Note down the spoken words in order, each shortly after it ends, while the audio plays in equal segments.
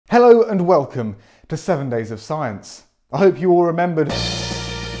Hello and welcome to 7 Days of Science. I hope you all remembered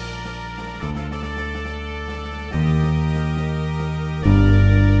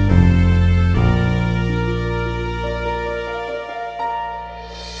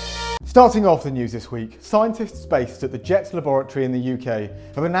Starting off the news this week, scientists based at the JET laboratory in the UK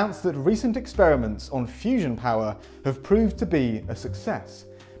have announced that recent experiments on fusion power have proved to be a success.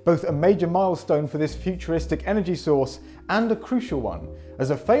 Both a major milestone for this futuristic energy source and a crucial one,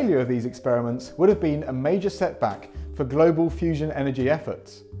 as a failure of these experiments would have been a major setback for global fusion energy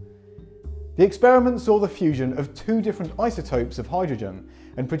efforts. The experiment saw the fusion of two different isotopes of hydrogen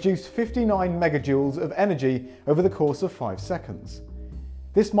and produced 59 megajoules of energy over the course of 5 seconds.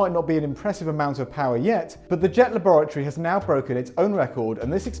 This might not be an impressive amount of power yet, but the JET laboratory has now broken its own record,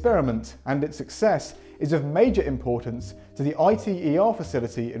 and this experiment and its success is of major importance to the ITER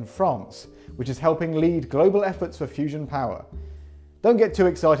facility in France, which is helping lead global efforts for fusion power. Don't get too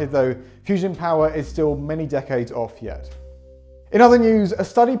excited though, fusion power is still many decades off yet. In other news, a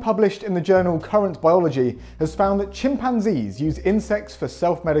study published in the journal Current Biology has found that chimpanzees use insects for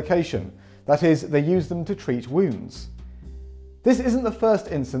self-medication, that is, they use them to treat wounds. This isn't the first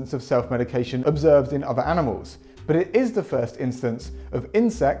instance of self-medication observed in other animals, but it is the first instance of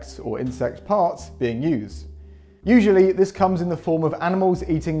insects or insect parts being used. Usually this comes in the form of animals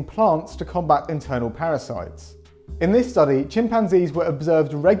eating plants to combat internal parasites. In this study, chimpanzees were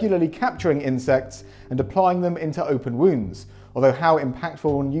observed regularly capturing insects and applying them into open wounds, although how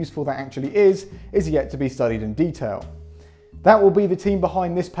impactful and useful that actually is yet to be studied in detail. That will be the team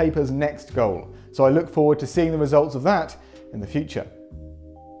behind this paper's next goal, so I look forward to seeing the results of that in the future.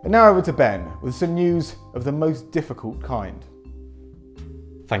 And now over to Ben with some news of the most difficult kind.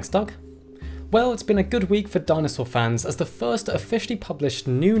 Thanks, Doug. Well, it's been a good week for dinosaur fans as the first officially published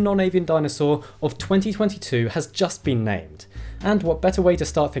new non-avian dinosaur of 2022 has just been named. And what better way to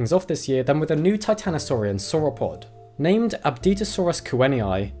start things off this year than with a new titanosaurian sauropod. Named Apditosaurus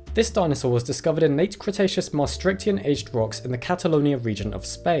kuenii, this dinosaur was discovered in late Cretaceous Maastrichtian aged rocks in the Catalonia region of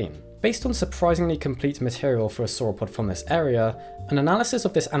Spain. Based on surprisingly complete material for a sauropod from this area, an analysis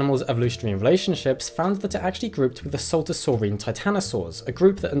of this animal's evolutionary relationships found that it actually grouped with the Saltosaurine titanosaurs, a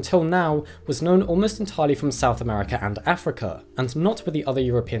group that until now was known almost entirely from South America and Africa, and not with the other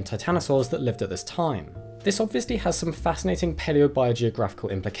European titanosaurs that lived at this time. This obviously has some fascinating paleobiogeographical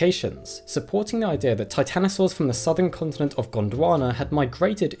implications, supporting the idea that titanosaurs from the southern continent of Gondwana had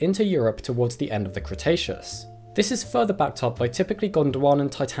migrated into Europe towards the end of the Cretaceous. This is further backed up by typically Gondwanan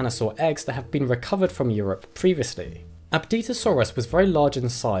titanosaur eggs that have been recovered from Europe previously. Apditosaurus was very large in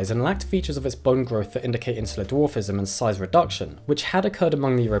size and lacked features of its bone growth that indicate insular dwarfism and size reduction, which had occurred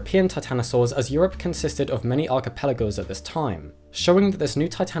among the European titanosaurs as Europe consisted of many archipelagos at this time, showing that this new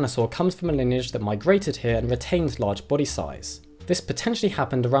titanosaur comes from a lineage that migrated here and retained large body size. This potentially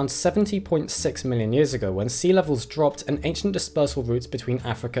happened around 70.6 million years ago when sea levels dropped and ancient dispersal routes between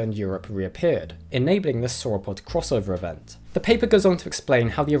Africa and Europe reappeared, enabling this sauropod crossover event. The paper goes on to explain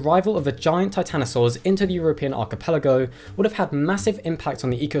how the arrival of the giant titanosaurs into the European archipelago would have had massive impact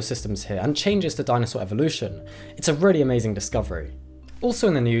on the ecosystems here and changes to dinosaur evolution. It's a really amazing discovery. Also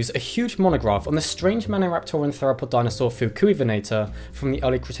in the news, a huge monograph on the strange Maniraptoran theropod dinosaur Fukuivenator from the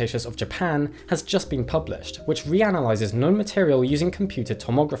early Cretaceous of Japan has just been published, which reanalyzes known material using computed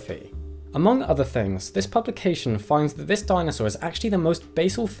tomography. Among other things, this publication finds that this dinosaur is actually the most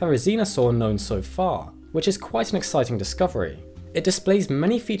basal Therizinosaur known so far, which is quite an exciting discovery. It displays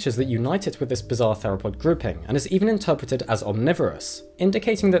many features that unite it with this bizarre theropod grouping, and is even interpreted as omnivorous,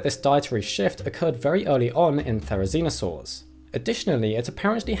 indicating that this dietary shift occurred very early on in Therizinosaurs. Additionally, it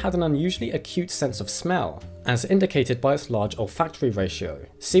apparently had an unusually acute sense of smell, as indicated by its large olfactory ratio,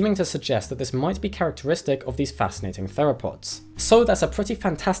 seeming to suggest that this might be characteristic of these fascinating theropods. So that's a pretty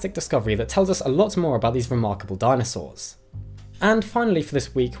fantastic discovery that tells us a lot more about these remarkable dinosaurs. And finally for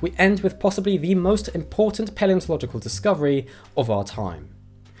this week, we end with possibly the most important paleontological discovery of our time.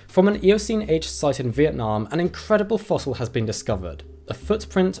 From an Eocene-aged site in Vietnam, an incredible fossil has been discovered, a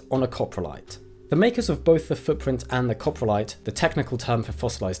footprint on a coprolite. The makers of both the footprint and the coprolite, the technical term for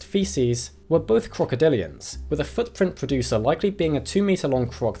fossilized feces, were both crocodilians, with a footprint producer likely being a 2-meter long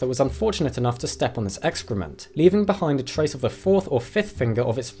croc that was unfortunate enough to step on this excrement, leaving behind a trace of the 4th or 5th finger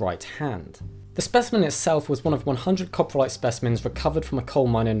of its right hand. The specimen itself was one of 100 coprolite specimens recovered from a coal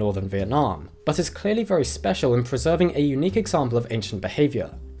mine in northern Vietnam, but is clearly very special in preserving a unique example of ancient behaviour.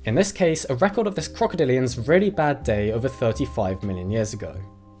 In this case, a record of this crocodilian's really bad day over 35 million years ago.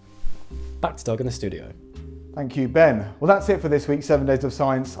 Back to Doug in the studio. Thank you, Ben. Well, that's it for this week's 7 Days of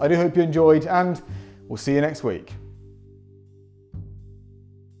Science. I do hope you enjoyed, and we'll see you next week.